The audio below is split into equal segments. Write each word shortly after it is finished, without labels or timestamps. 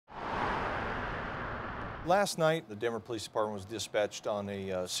Last night, the Denver Police Department was dispatched on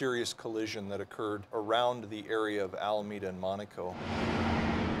a serious collision that occurred around the area of Alameda and Monaco.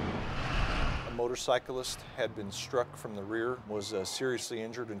 A motorcyclist had been struck from the rear, was seriously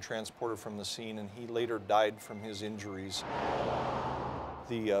injured and transported from the scene, and he later died from his injuries.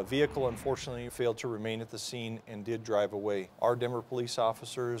 The vehicle unfortunately failed to remain at the scene and did drive away. Our Denver police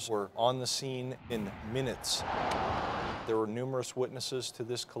officers were on the scene in minutes. There were numerous witnesses to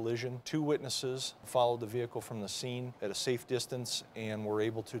this collision. 2 witnesses followed the vehicle from the scene at a safe distance and were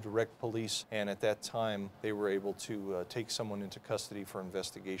able to direct police, and at that time they were able to take someone into custody for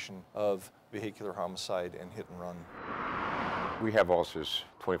investigation of vehicular homicide and hit and run. We have officers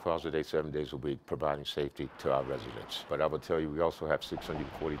 24 hours a day, 7 days a week, providing safety to our residents. But I will tell you, we also have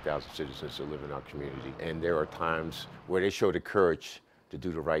 640,000 citizens that live in our community, and there are times where they show the courage to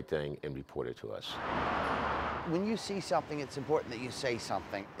do the right thing and report it to us. When you see something, it's important that you say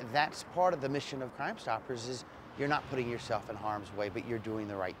something. That's part of the mission of Crime Stoppers, is you're not putting yourself in harm's way, but you're doing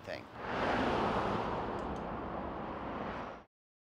the right thing.